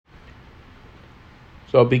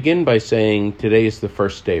So I'll begin by saying today is the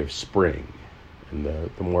first day of spring, and the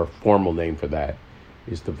more formal name for that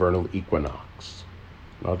is the vernal equinox.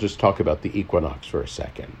 And I'll just talk about the equinox for a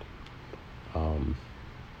second.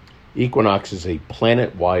 Equinox is a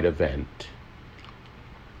planet-wide event.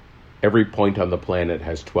 Every point on the planet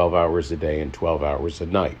has 12 hours a day and 12 hours a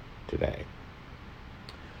night today.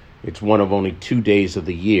 It's one of only 2 days of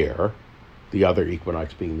the year, the other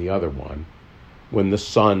equinox being the other one, when the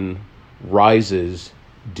sun rises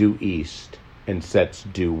due east and sets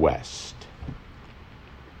due west.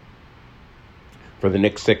 For the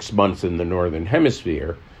next 6 months in the northern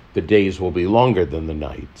hemisphere, the days will be longer than the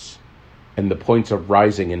nights, and the points of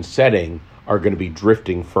rising and setting are going to be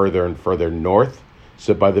drifting further and further north.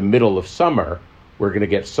 So by the middle of summer, we're going to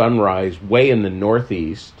get sunrise way in the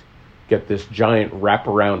northeast, get this giant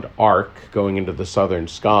wraparound arc going into the southern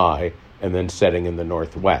sky, and then setting in the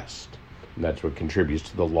northwest. And that's what contributes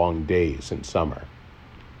to the long days in summer.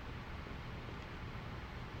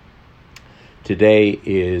 Today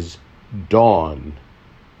is dawn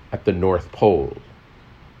at the North Pole.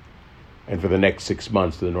 And for the next 6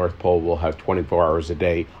 months, the North Pole will have 24 hours a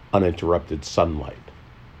day uninterrupted sunlight.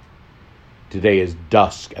 Today is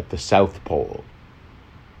dusk at the South Pole.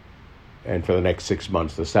 And for the next 6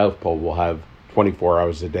 months, the South Pole will have 24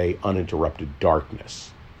 hours a day uninterrupted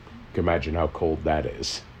darkness. You can imagine how cold that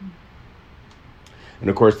is. And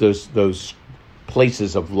of course, those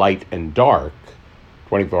places of light and dark,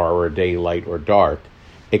 24-hour a day light or dark,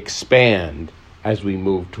 expand as we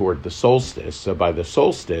move toward the solstice. So by the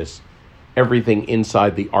solstice, everything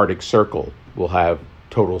inside the Arctic Circle will have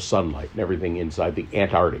total sunlight, and everything inside the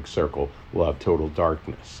Antarctic Circle will have total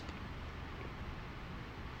darkness.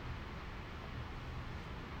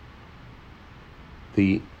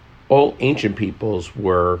 All ancient peoples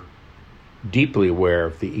were deeply aware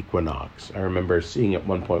of the equinox. I remember seeing at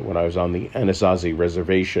one point when I was on the Anasazi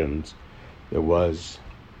reservations, it was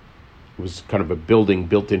kind of a building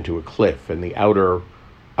built into a cliff, and the outer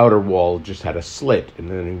wall just had a slit, and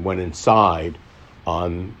then you went inside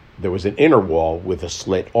there was an inner wall with a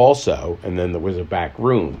slit also, and then there was a back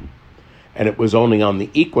room. And it was only on the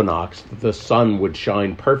equinox that the sun would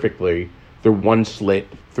shine perfectly through one slit,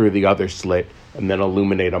 through the other slit, and then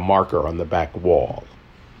illuminate a marker on the back wall.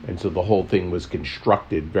 And so the whole thing was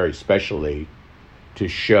constructed very specially to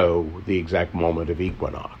show the exact moment of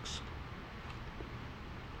equinox.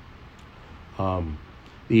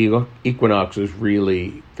 The equinox was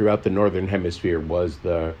really, throughout the northern hemisphere, was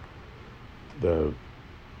the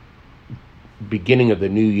beginning of the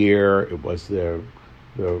new year. It was the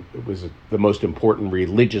most important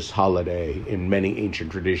religious holiday in many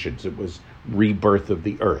ancient traditions. It was rebirth of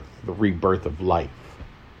the earth, the rebirth of life.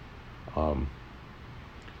 It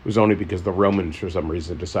was only because the Romans, for some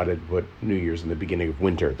reason, decided to put New Year's in the beginning of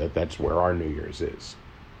winter that's where our New Year's is.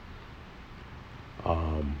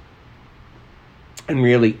 And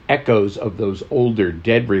really, echoes of those older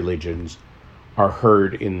dead religions are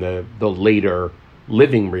heard in the later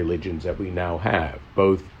living religions that we now have,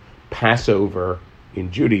 both Passover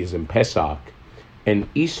in Judaism, Pesach, and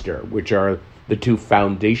Easter, which are the two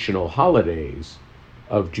foundational holidays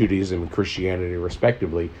of Judaism and Christianity,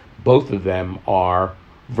 respectively. Both of them are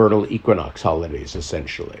vernal equinox holidays,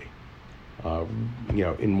 essentially.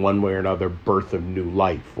 In one way or another, birth of new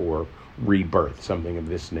life or rebirth, something of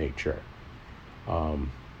this nature.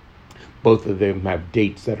 Both of them have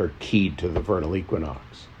dates that are keyed to the vernal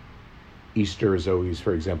equinox. Easter is always,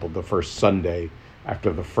 for example, the first Sunday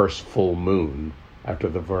after the first full moon after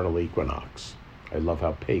the vernal equinox. I love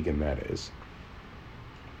how pagan that is.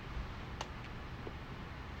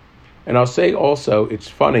 And I'll say also, it's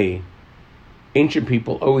funny, ancient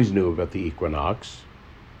people always knew about the equinox.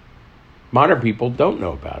 Modern people don't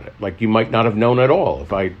know about it. Like, you might not have known at all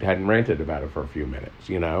if I hadn't ranted about it for a few minutes,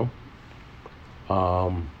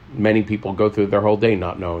 Many people go through their whole day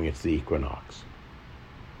not knowing it's the equinox.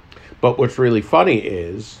 But what's really funny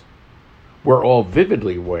is we're all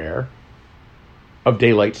vividly aware of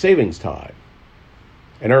daylight savings time.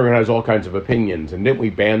 And everyone has all kinds of opinions. And didn't we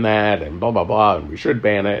ban that? And blah, blah, blah. And we should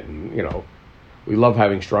ban it. And, we love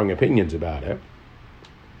having strong opinions about it.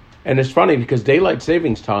 And it's funny because daylight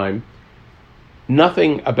savings time,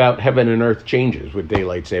 nothing about heaven and earth changes with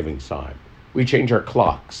daylight savings time. We change our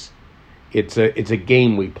clocks. It's a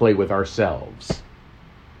game we play with ourselves.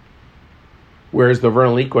 Whereas the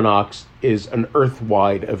vernal equinox is an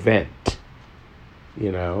earth-wide event,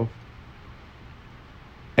 And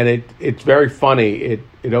it's very funny.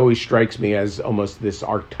 It always strikes me as almost this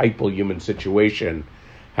archetypal human situation,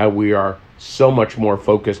 how we are so much more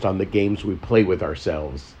focused on the games we play with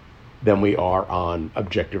ourselves than we are on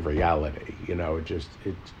objective reality.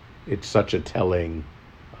 It's such a telling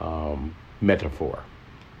metaphor.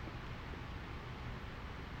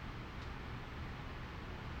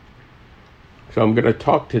 So I'm going to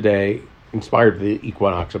talk today, inspired by the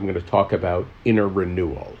equinox, I'm going to talk about inner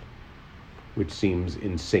renewal, which seems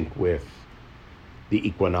in sync with the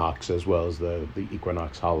equinox as well as the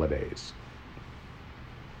equinox holidays.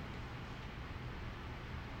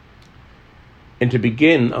 And to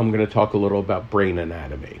begin, I'm going to talk a little about brain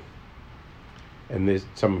anatomy. And this,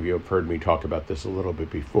 some of you have heard me talk about this a little bit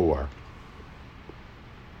before.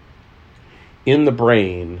 In the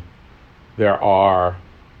brain, there are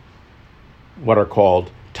what are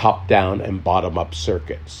called top-down and bottom-up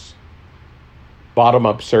circuits.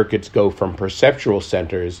 Bottom-up circuits go from perceptual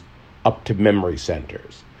centers up to memory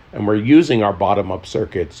centers. And we're using our bottom-up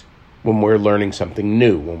circuits when we're learning something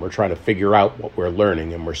new, when we're trying to figure out what we're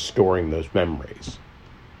learning and we're storing those memories.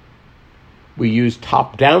 We use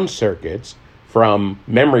top-down circuits from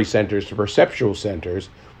memory centers to perceptual centers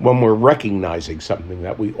when we're recognizing something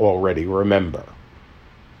that we already remember.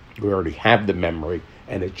 We already have the memory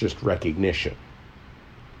and it's just recognition.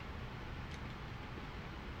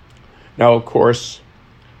 Now, of course,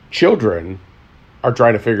 children are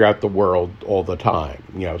trying to figure out the world all the time,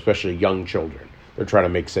 especially young children. They're trying to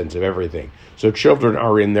make sense of everything. So children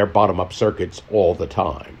are in their bottom-up circuits all the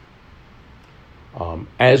time.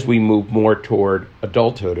 As we move more toward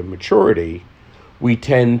adulthood and maturity, we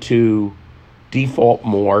tend to default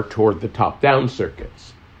more toward the top-down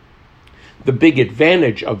circuits. The big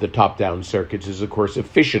advantage of the top-down circuits is, of course,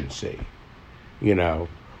 efficiency. We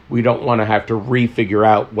don't want to have to refigure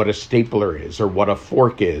out what a stapler is or what a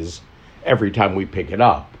fork is every time we pick it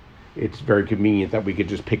up. It's very convenient that we could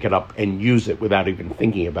just pick it up and use it without even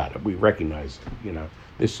thinking about it. We recognize it,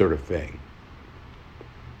 this sort of thing.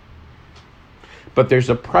 But there's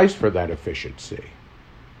a price for that efficiency.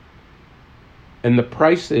 And the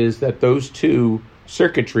price is that those two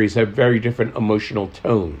circuitries have very different emotional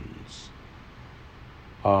tones.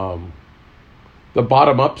 The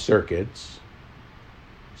bottom-up circuits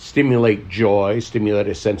stimulate joy, stimulate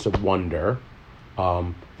a sense of wonder.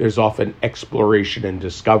 There's often exploration and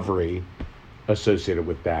discovery associated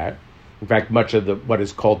with that. In fact, much of what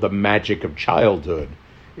is called the magic of childhood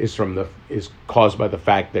is caused by the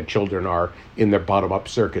fact that children are in their bottom-up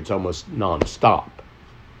circuits almost nonstop.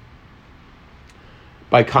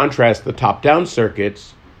 By contrast, the top-down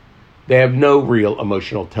circuits, they have no real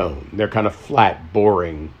emotional tone. They're kind of flat,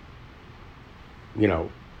 boring.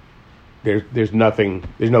 There's nothing,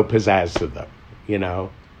 there's no pizzazz to them,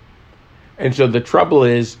 And so the trouble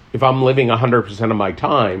is, if I'm living 100% of my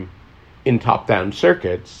time in top-down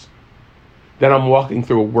circuits, then I'm walking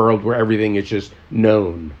through a world where everything is just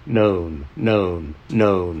known. And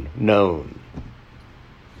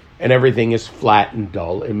everything is flat and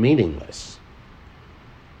dull and meaningless.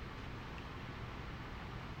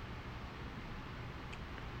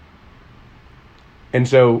 And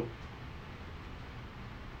so,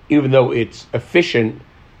 even though it's efficient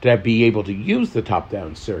to be able to use the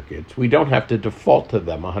top-down circuits, we don't have to default to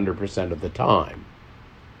them 100% of the time.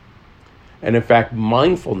 And in fact,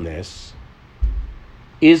 mindfulness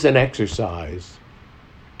is an exercise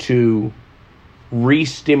to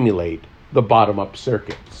re-stimulate the bottom-up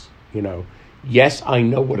circuits. Yes, I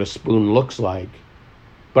know what a spoon looks like,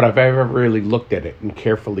 but if I've ever really looked at it and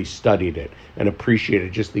carefully studied it and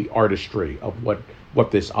appreciated just the artistry of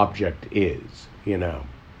what this object is,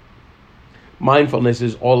 Mindfulness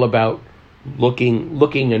is all about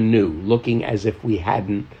looking anew, looking as if we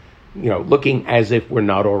hadn't, looking as if we're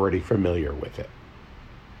not already familiar with it.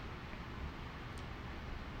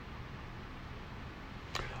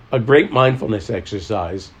 A great mindfulness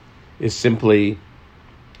exercise is simply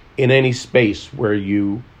in any space where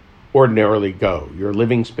you ordinarily go, your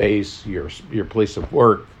living space, your place of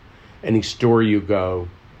work, any store you go.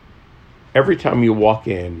 Every time you walk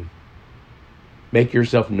in, make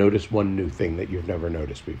yourself notice one new thing that you've never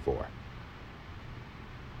noticed before.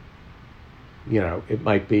 It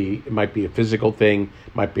might be a physical thing,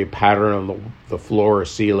 it might be a pattern on the floor or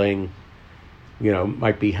ceiling,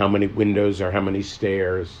 might be how many windows or how many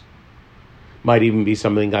stairs. Might even be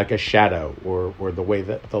something like a shadow or the way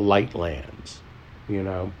that the light lands,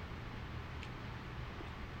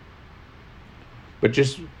 But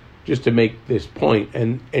just to make this point,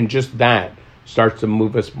 and just that starts to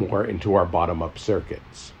move us more into our bottom-up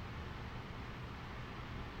circuits.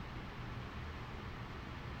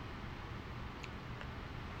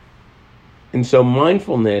 And so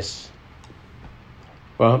mindfulness,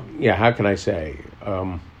 how can I say?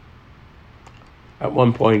 At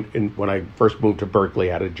one point, when I first moved to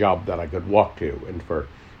Berkeley, I had a job that I could walk to. And for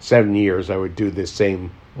 7 years, I would do this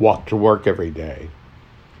same walk to work every day.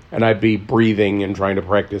 and I'd be breathing and trying to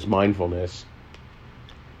practice mindfulness.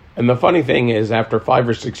 And the funny thing is, after 5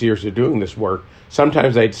 or 6 years of doing this work,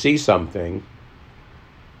 sometimes I'd see something,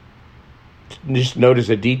 just notice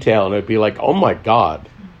a detail, and it'd be like, oh my God,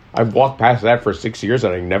 I've walked past that for 6 years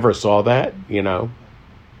and I never saw that, you know.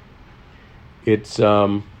 It's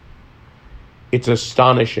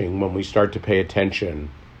astonishing when we start to pay attention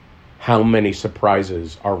how many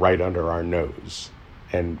surprises are right under our nose,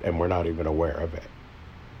 and we're not even aware of it.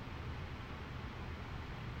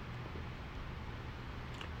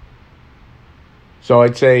 So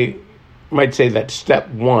I might say that step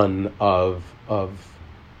one of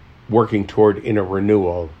working toward inner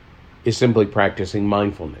renewal is simply practicing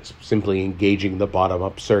mindfulness, simply engaging the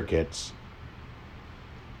bottom-up circuits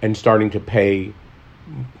and starting to pay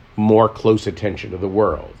more close attention to the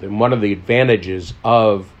world. And one of the advantages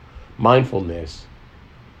of mindfulness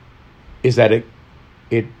is that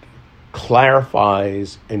it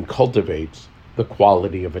clarifies and cultivates the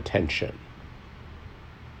quality of attention.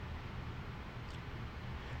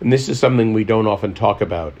 And this is something we don't often talk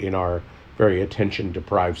about in our very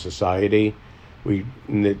attention-deprived society.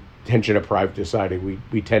 In the attention-deprived society,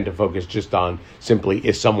 we tend to focus just on simply,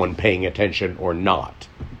 is someone paying attention or not?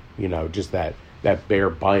 You know, just that bare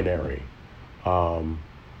binary. You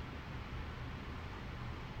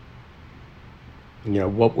know,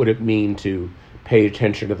 what would it mean to pay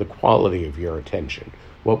attention to the quality of your attention?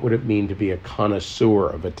 What would it mean to be a connoisseur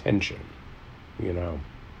of attention? You know.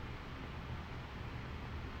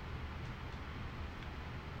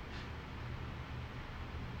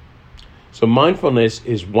 So mindfulness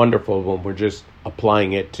is wonderful when we're just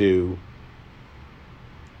applying it to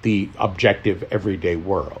the objective everyday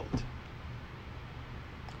world.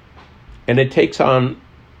 And it takes on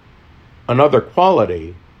another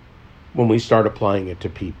quality when we start applying it to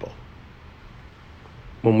people.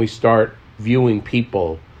 When we start viewing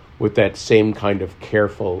people with that same kind of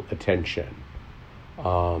careful attention.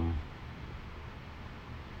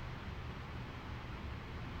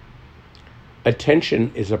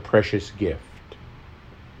 Attention is a precious gift.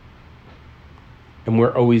 And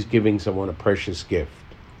we're always giving someone a precious gift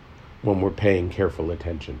when we're paying careful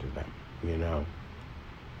attention to them, you know.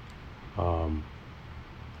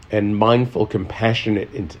 And mindful,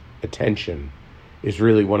 compassionate attention is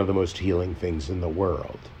really one of the most healing things in the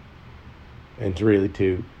world. And to really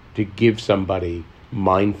to give somebody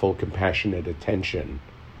mindful, compassionate attention,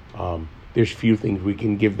 there's few things we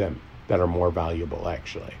can give them that are more valuable,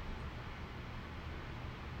 actually.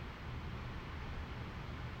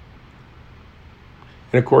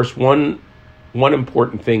 And of course, one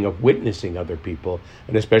important thing of witnessing other people,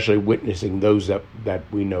 and especially witnessing those that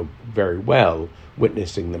we know very well,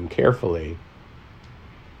 witnessing them carefully,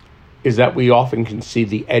 is that we often can see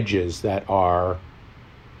the edges that are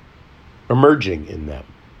emerging in them.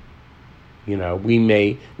 You know, we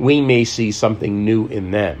may see something new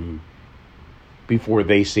in them before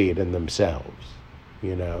they see it in themselves.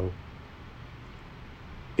 You know,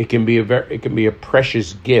 it can be a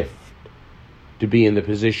precious gift to be in the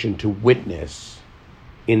position to witness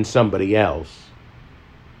in somebody else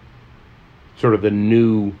sort of the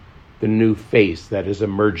new face that is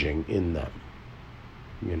emerging in them,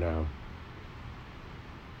 you know.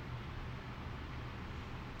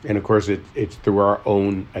 And of course, it's through our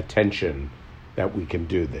own attention that we can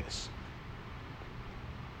do this.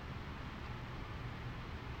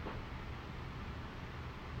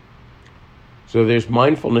 So there's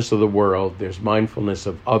mindfulness of the world, there's mindfulness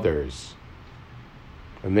of others,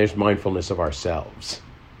 and there's mindfulness of ourselves,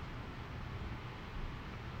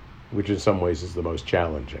 which in some ways is the most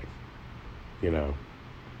challenging, you know.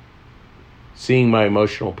 Seeing my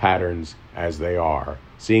emotional patterns as they are,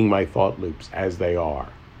 seeing my thought loops as they are,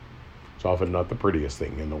 it's often not the prettiest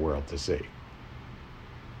thing in the world to see.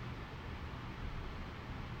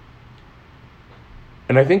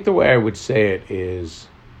 And I think the way I would say it is,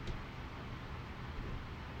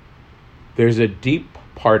 there's a deep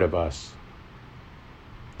part of us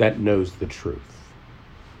that knows the truth.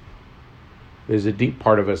 There's a deep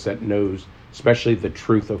part of us that knows especially the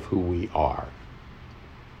truth of who we are.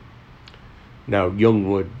 Now, Jung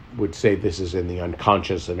would say this is in the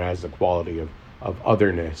unconscious and has the quality of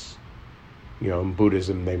otherness. You know, in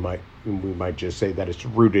Buddhism, we might just say that it's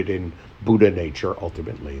rooted in Buddha nature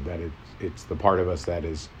ultimately, that it's the part of us that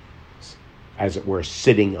is, as it were,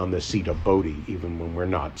 sitting on the seat of Bodhi, even when we're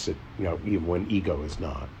not, even when ego is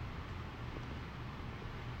not.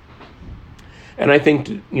 And I think,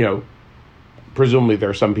 you know, presumably there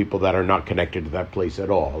are some people that are not connected to that place at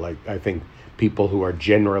all. Like, I think people who are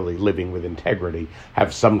generally living with integrity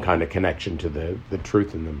have some kind of connection to the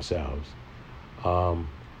truth in themselves.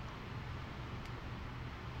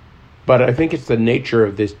 But I think it's the nature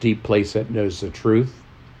of this deep place that knows the truth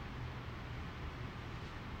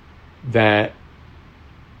that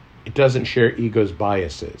it doesn't share ego's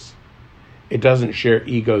biases. It doesn't share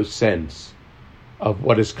ego's sense of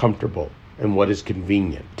what is comfortable and what is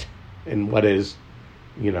convenient and what is,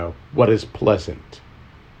 what is pleasant.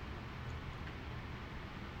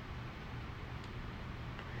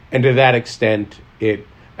 And to that extent, it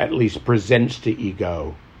at least presents to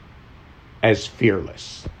ego as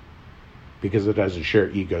fearless, because it doesn't share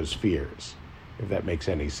ego's fears, if that makes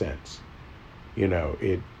any sense.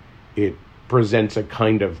 It presents a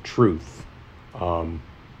kind of truth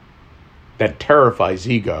that terrifies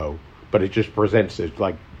ego, but it just presents it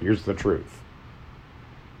like, here's the truth.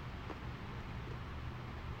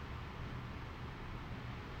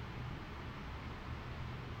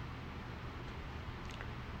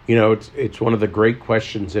 It's one of the great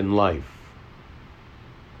questions in life.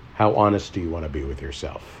 How honest do you want to be with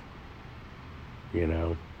yourself?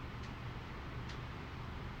 And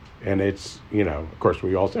it's, of course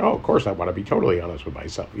we all say, oh, of course I want to be totally honest with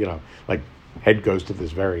myself. Like head goes to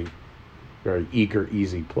this very, very eager,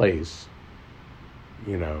 easy place,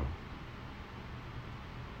 It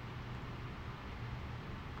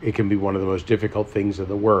can be one of the most difficult things in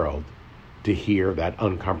the world to hear that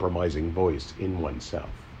uncompromising voice in oneself.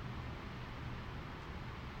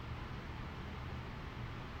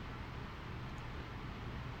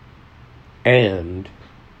 And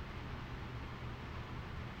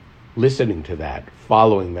listening to that,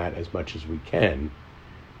 following that as much as we can,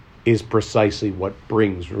 is precisely what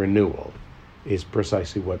brings renewal, is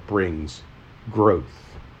precisely what brings growth.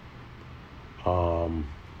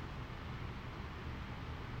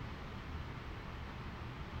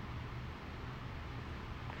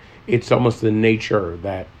 It's almost the nature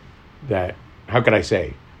that how can I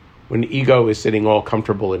say, when ego is sitting all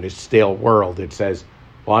comfortable in its stale world, it says,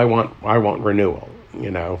 well, I want renewal,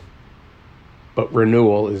 But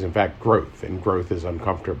renewal is in fact growth, and growth is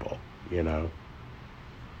uncomfortable,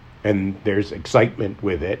 And there's excitement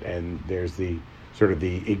with it, and there's the sort of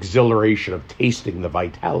the exhilaration of tasting the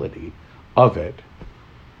vitality of it.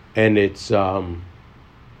 And it's and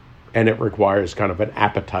it requires kind of an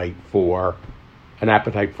appetite for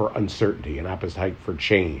uncertainty, an appetite for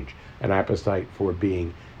change, an appetite for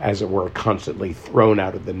being, as it were, constantly thrown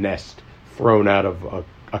out of the nest, thrown out of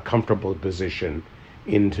a comfortable position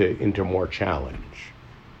into more challenge.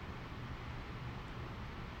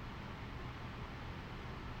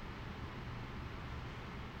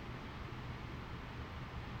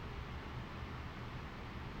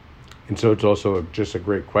 And so it's also just a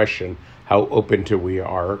great question, how open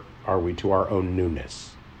are we to our own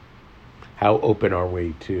newness? How open are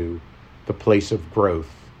we to the place of growth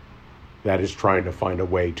that is trying to find a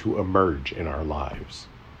way to emerge in our lives?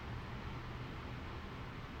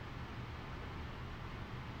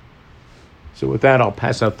 So with that, I'll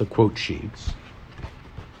pass out the quote sheets.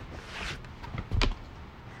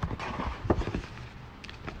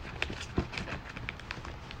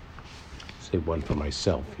 Save one for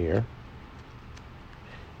myself here.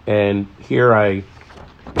 And here I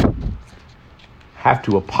have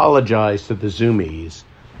to apologize to the Zoomies.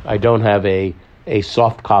 I don't have a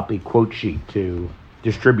soft copy quote sheet to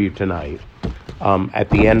distribute tonight.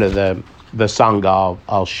 At the end of the Sangha,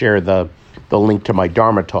 I'll share the link to my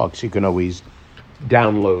Dharma talks. You can always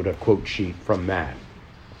download a quote sheet from that.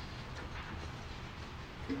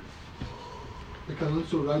 They can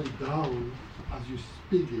also write it down as you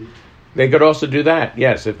speak it. They could also do that,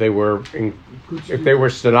 yes. If they were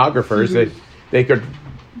stenographers, they could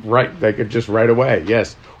write. They could just write away,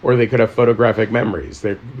 yes. Or they could have photographic memories.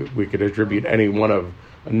 We could attribute any one of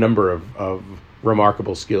a number of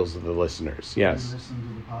remarkable skills to the listeners, yes. Listen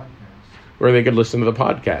to the podcast. Or they could listen to the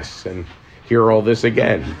podcasts and hear all this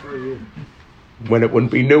again, when it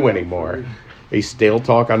wouldn't be new anymore. A stale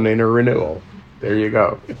talk on inner renewal. There you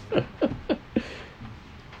go.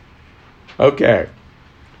 Okay.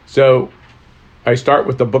 So I start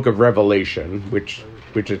with the book of Revelation, which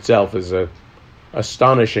itself is a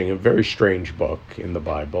astonishing and very strange book in the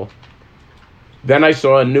Bible. Then I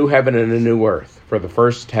saw a new heaven and a new earth, for the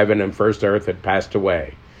first heaven and first earth had passed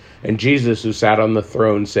away. And Jesus, who sat on the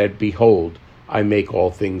throne, said, "Behold, I make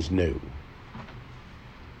all things new."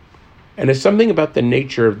 And it's something about the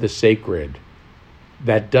nature of the sacred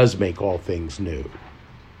that does make all things new.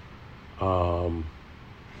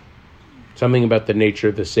 Something about the nature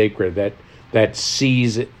of the sacred that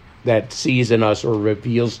sees in us or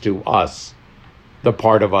reveals to us the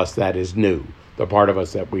part of us that is new, the part of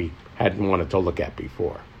us that we hadn't wanted to look at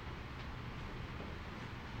before.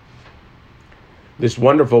 This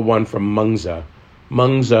wonderful one from Mengzi.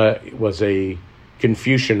 Mengzi was a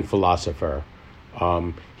Confucian philosopher.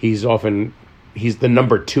 He's the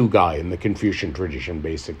number 2 guy in the Confucian tradition,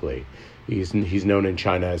 basically. He's known in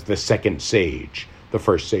China as the second sage, the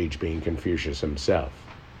first sage being Confucius himself.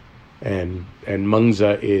 And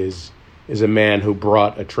Mengzi is a man who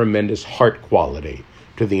brought a tremendous heart quality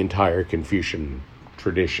to the entire Confucian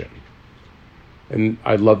tradition. And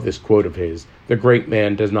I love this quote of his: "The great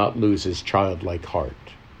man does not lose his childlike heart."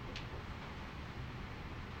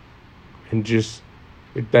 And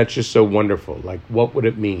that's just so wonderful. Like, what would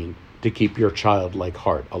it mean to keep your childlike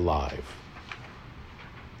heart alive?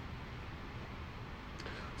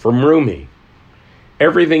 From Rumi: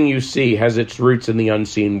 "Everything you see has its roots in the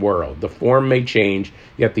unseen world. The form may change,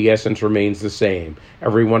 yet the essence remains the same.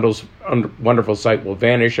 Every wonderful sight will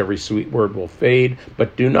vanish, every sweet word will fade,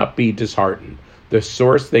 but do not be disheartened. The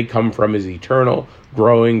source they come from is eternal,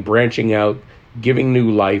 growing, branching out, giving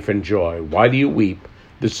new life and joy. Why do you weep?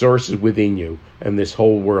 The source is within you, and this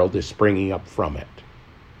whole world is springing up from it."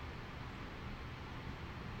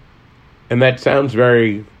 And that sounds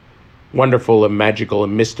very wonderful and magical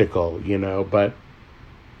and mystical, but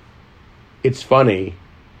it's funny.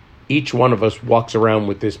 Each one of us walks around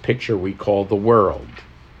with this picture we call the world.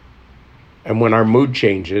 And when our mood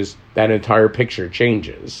changes, that entire picture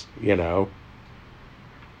changes,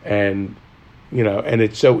 And, and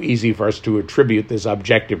it's so easy for us to attribute this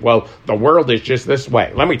objective, well, the world is just this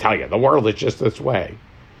way. Let me tell you, the world is just this way,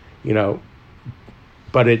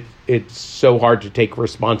 But it's so hard to take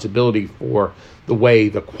responsibility for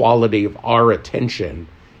the quality of our attention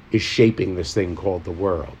is shaping this thing called the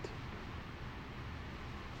world.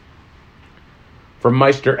 From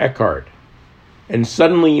Meister Eckhart: "And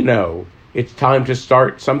suddenly it's time to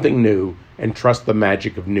start something new and trust the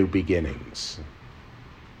magic of new beginnings."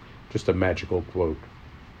 Just a magical quote.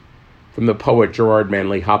 From the poet Gerard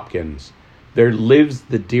Manley Hopkins: "There lives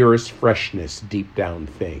the dearest freshness deep down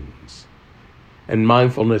things." And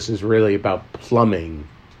mindfulness is really about plumbing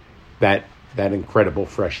that incredible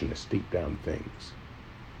freshness deep down things.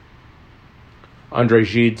 André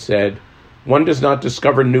Gide said, "One does not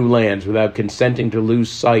discover new lands without consenting to lose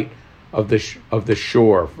sight of the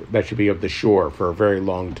shore. That should be of the shore for a very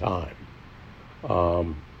long time."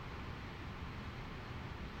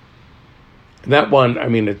 That one,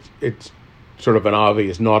 it's sort of an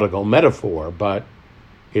obvious nautical metaphor, but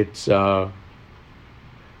it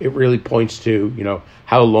really points to,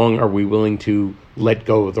 how long are we willing to let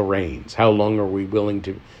go of the reins? How long are we willing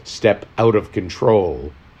to step out of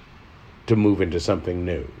control to move into something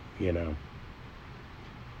new,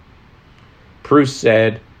 Proust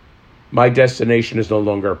said, "My destination is no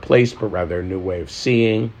longer a place, but rather a new way of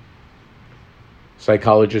seeing."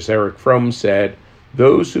 Psychologist Erich Fromm said,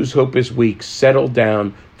 "Those whose hope is weak settle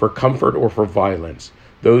down for comfort or for violence.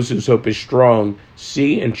 Those whose hope is strong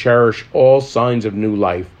see and cherish all signs of new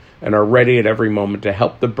life and are ready at every moment to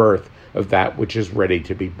help the birth of that which is ready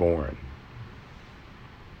to be born."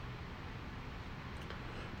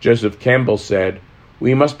 Joseph Campbell said,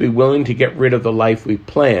 "We must be willing to get rid of the life we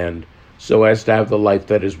planned so as to have the life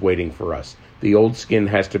that is waiting for us. The old skin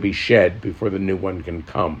has to be shed before the new one can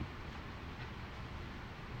come."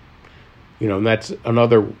 And that's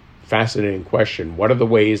another fascinating question. What are the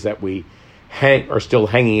ways that we are still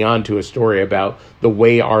hanging on to a story about the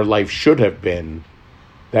way our life should have been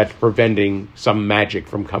that's preventing some magic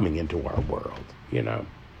from coming into our world,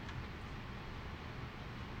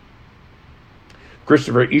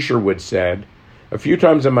 Christopher Isherwood said, "A few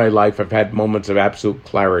times in my life I've had moments of absolute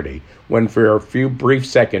clarity, when for a few brief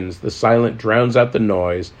seconds the silent drowns out the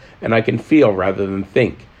noise, and I can feel rather than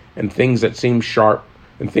think, and things seem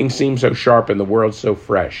so sharp and the world so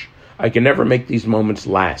fresh. I can never make these moments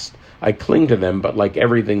last. I cling to them, but like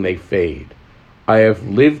everything, they fade. I have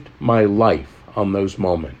lived my life on those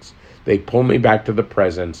moments. They pull me back to the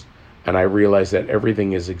present, and I realize that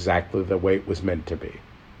everything is exactly the way it was meant to be."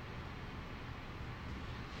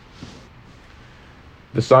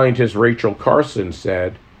 The scientist Rachel Carson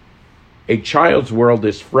said, "A child's world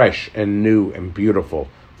is fresh and new and beautiful,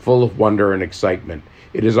 full of wonder and excitement.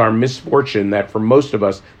 It is our misfortune that for most of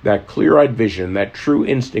us, that clear-eyed vision, that true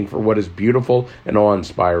instinct for what is beautiful and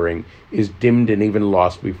awe-inspiring, is dimmed and even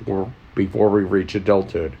lost before we reach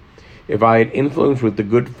adulthood. If I had influence with the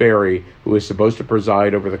good fairy who is supposed to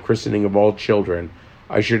preside over the christening of all children,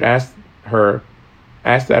 I should ask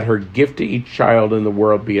that her gift to each child in the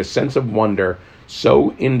world be a sense of wonder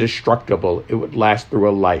so indestructible it would last through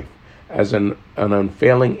a life, as an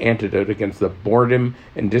unfailing antidote against the boredom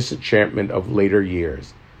and disenchantment of later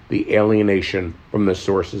years, the alienation from the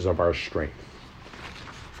sources of our strength."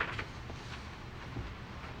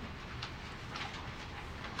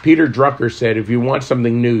 Peter Drucker said, if you want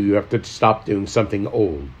something new, you have to stop doing something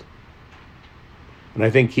old. And I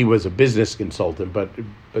think he was a business consultant, but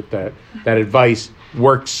that advice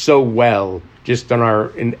works so well just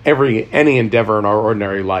in any endeavor in our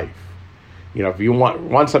ordinary life. You know, if you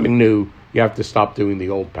want something new, you have to stop doing the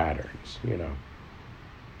old patterns, you know.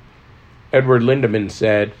 Edward Lindemann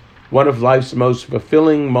said, one of life's most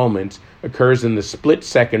fulfilling moments occurs in the split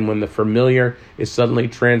second when the familiar is suddenly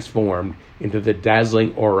transformed into the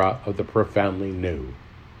dazzling aura of the profoundly new.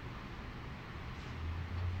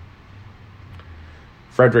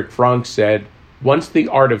 Frederick Frank said, once the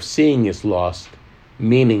art of seeing is lost,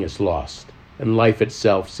 meaning is lost, and life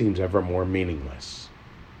itself seems ever more meaningless.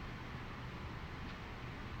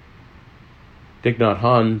 Thich Nhat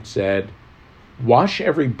Hanh said, wash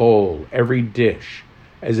every bowl, every dish,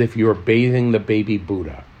 as if you were bathing the baby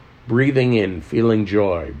Buddha, breathing in, feeling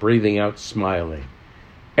joy, breathing out, smiling.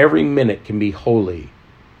 Every minute can be holy,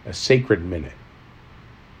 a sacred minute.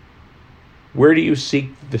 Where do you seek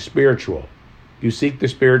the spiritual? You seek the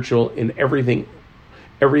spiritual in every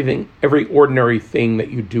ordinary thing that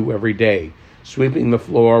you do every day. Sweeping the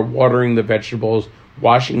floor, watering the vegetables,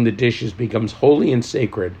 washing the dishes becomes holy and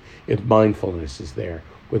sacred if mindfulness is there.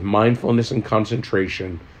 With mindfulness and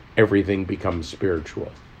concentration, everything becomes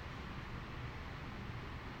spiritual.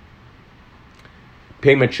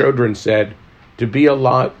 Pema Chodron said, to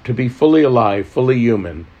be fully alive, fully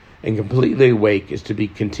human, and completely awake is to be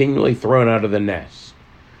continually thrown out of the nest.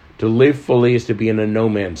 To live fully is to be in a no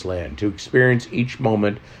man's land, to experience each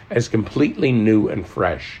moment as completely new and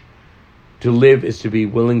fresh. To live is to be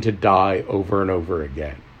willing to die over and over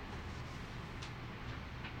again.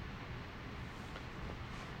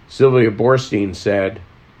 Sylvia Boorstein said,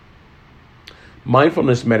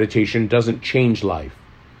 mindfulness meditation doesn't change life.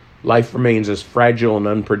 Life remains as fragile and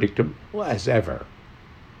unpredictable as ever.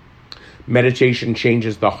 Meditation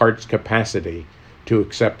changes the heart's capacity to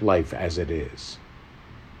accept life as it is.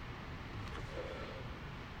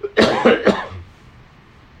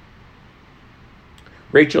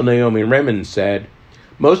 Rachel Naomi Remen said,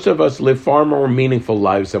 most of us live far more meaningful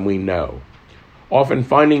lives than we know. Often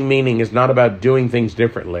finding meaning is not about doing things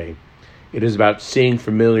differently. It is about seeing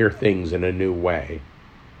familiar things in a new way.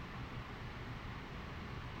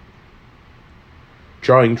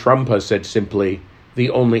 Choing Trungpa said simply, the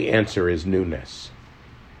only answer is newness.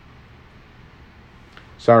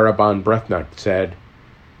 Sarabhan Brethnak said,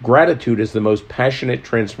 gratitude is the most passionate,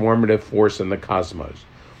 transformative force in the cosmos.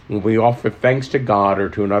 When we offer thanks to God or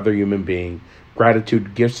to another human being,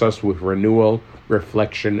 gratitude gifts us with renewal,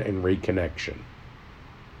 reflection, and reconnection.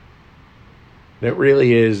 It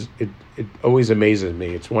really is, it always amazes me.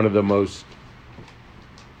 It's one of the most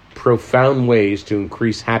profound ways to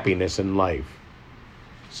increase happiness in life,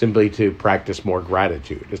 simply to practice more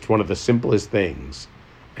gratitude. It's one of the simplest things,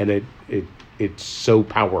 and it's so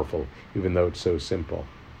powerful, even though it's so simple.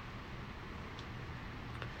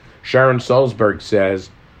 Sharon Salzberg says,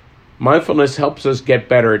 mindfulness helps us get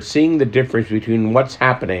better at seeing the difference between what's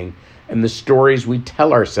happening and the stories we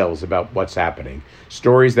tell ourselves about what's happening,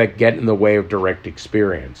 stories that get in the way of direct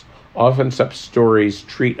experience. Often such stories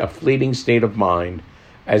treat a fleeting state of mind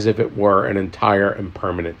as if it were an entire and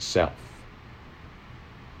permanent self.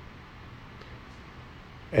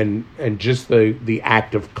 And just the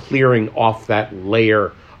act of clearing off that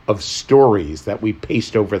layer of stories that we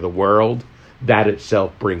paste over the world, that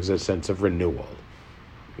itself brings a sense of renewal,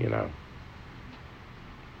 you know.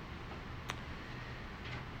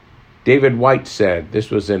 David White said, this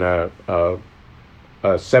was in a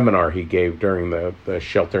seminar he gave during the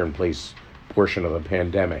shelter-in-place portion of the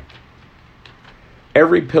pandemic.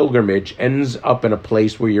 Every pilgrimage ends up in a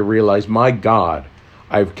place where you realize, my God,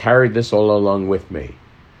 I've carried this all along with me.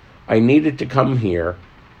 I needed to come here,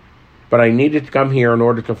 but I needed to come here in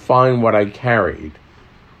order to find what I carried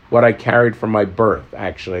from my birth,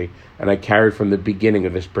 actually, and I carried from the beginning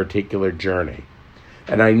of this particular journey.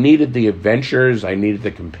 And I needed the adventures, I needed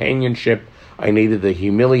the companionship, I needed the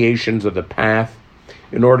humiliations of the path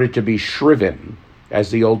in order to be shriven, as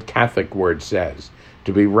the old Catholic word says,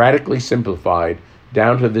 to be radically simplified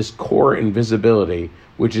down to this core invisibility,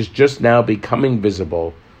 which is just now becoming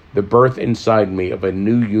visible, the birth inside me of a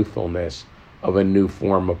new youthfulness, of a new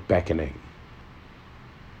form of beckoning.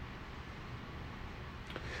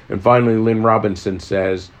 And finally, Lynn Robinson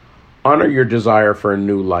says, honor your desire for a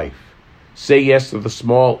new life. Say yes to the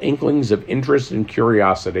small inklings of interest and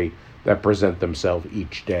curiosity that present themselves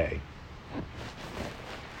each day.